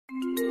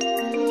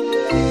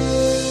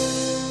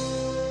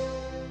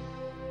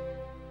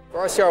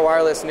For RCR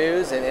Wireless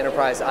News and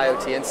Enterprise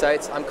IoT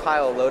Insights, I'm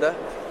Kyle Loda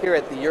here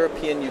at the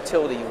European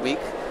Utility Week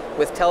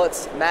with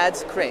Telet's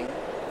Mads Kring,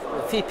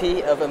 the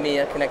VP of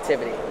EMEA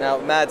Connectivity. Now,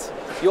 Mads,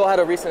 you all had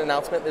a recent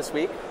announcement this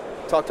week.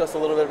 Talk to us a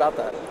little bit about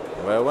that.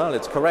 Well,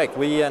 it's correct.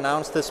 We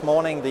announced this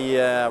morning the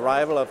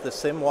arrival of the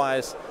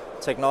simWISE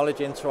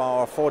technology into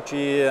our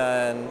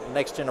 4G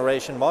next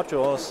generation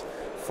modules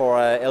for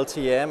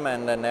LTE-M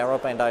and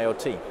narrowband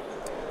IoT.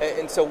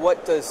 And so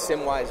what does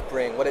simWISE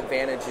bring? What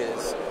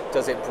advantages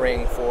does it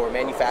bring for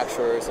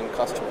manufacturers and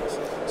customers?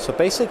 So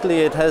basically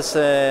it has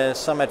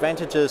some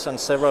advantages on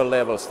several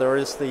levels. There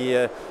is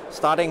the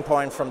starting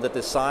point from the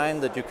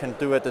design, that you can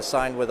do a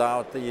design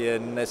without the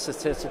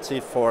necessity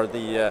for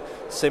the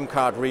SIM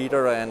card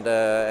reader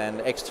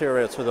and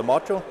exterior to the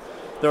module.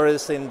 There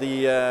is in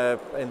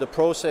the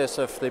process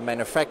of the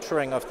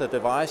manufacturing of the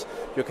device,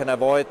 you can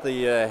avoid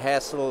the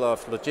hassle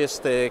of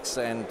logistics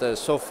and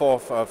so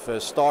forth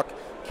of stock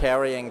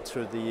carrying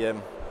to the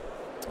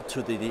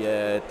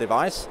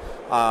device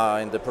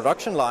in the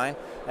production line.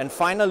 And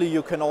finally,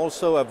 you can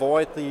also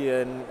avoid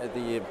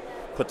the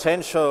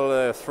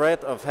potential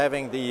threat of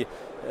having the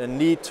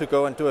need to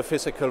go and do a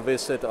physical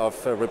visit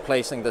of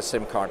replacing the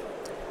SIM card.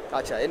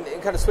 Gotcha. And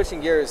kind of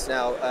switching gears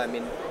now, I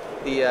mean,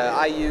 the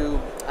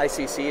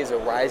ICC is a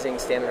rising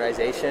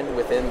standardization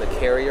within the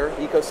carrier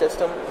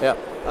ecosystem. Yeah.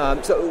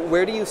 So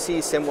where do you see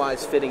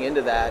simWISE fitting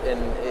into that,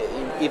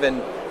 and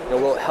even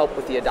will it help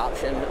with the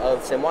adoption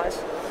of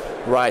simWISE?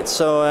 Right.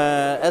 So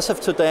as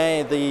of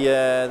today,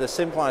 the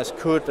simWISE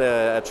could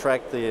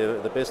attract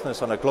the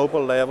business on a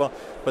global level,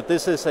 but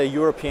this is a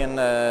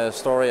European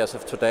story as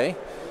of today.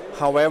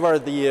 However,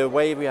 the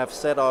way we have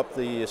set up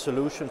the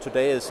solution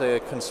today is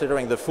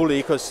considering the full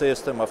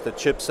ecosystem of the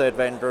chipset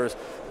vendors,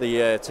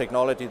 the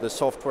technology, the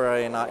software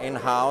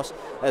in-house,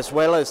 as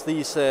well as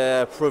these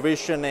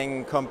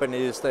provisioning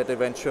companies that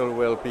eventually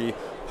will be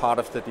part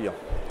of the deal.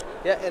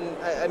 Yeah, and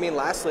I mean,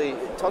 lastly,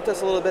 talk to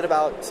us a little bit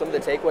about some of the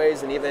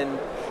takeaways and even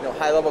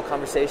high-level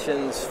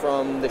conversations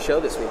from the show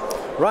this week.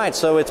 Right.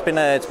 So it's been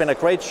a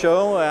great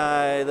show.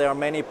 There are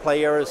many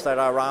players that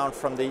are around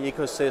from the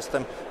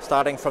ecosystem,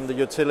 starting from the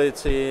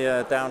utility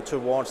down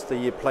towards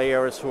the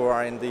players who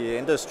are in the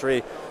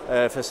industry,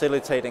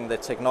 facilitating the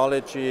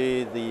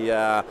technology,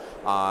 the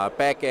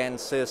back-end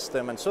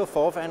system, and so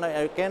forth. And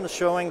again,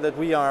 showing that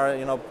we are,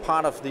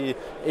 part of the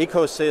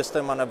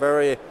ecosystem on a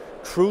very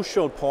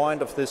crucial point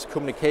of this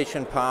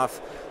communication path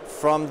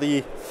from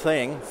the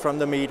thing, from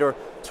the meter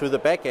to the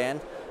back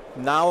end.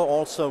 Now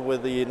also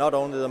with not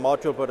only the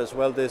module but as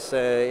well this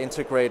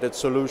integrated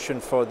solution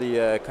for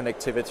the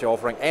connectivity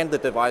offering and the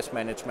device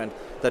management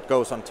that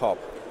goes on top.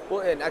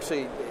 Well, and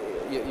actually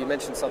you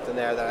mentioned something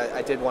there that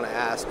I did want to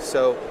ask.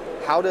 So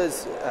how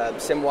does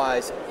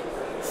simWISE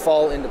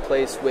fall into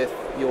place with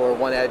your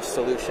One Edge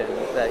solution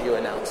that you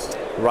announced?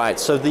 Right.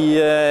 So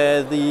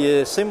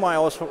the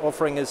simWISE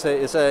offering is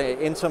a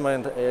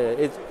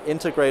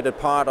integrated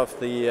part of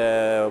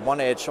the One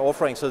Edge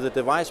offering. So the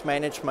device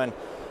management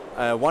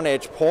One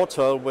Edge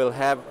portal will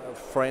have,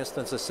 for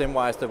instance, a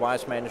simWISE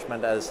device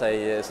management as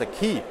a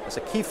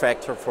key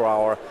factor for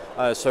our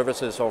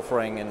services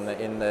offering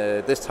in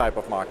this type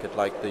of market,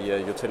 like the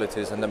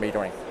utilities and the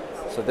metering.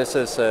 So this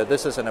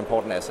is an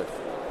important asset.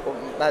 Well,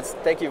 Mads,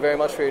 thank you very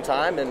much for your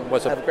time, and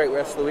have a great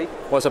rest of the week.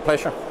 It was a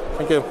pleasure.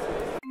 Thank you.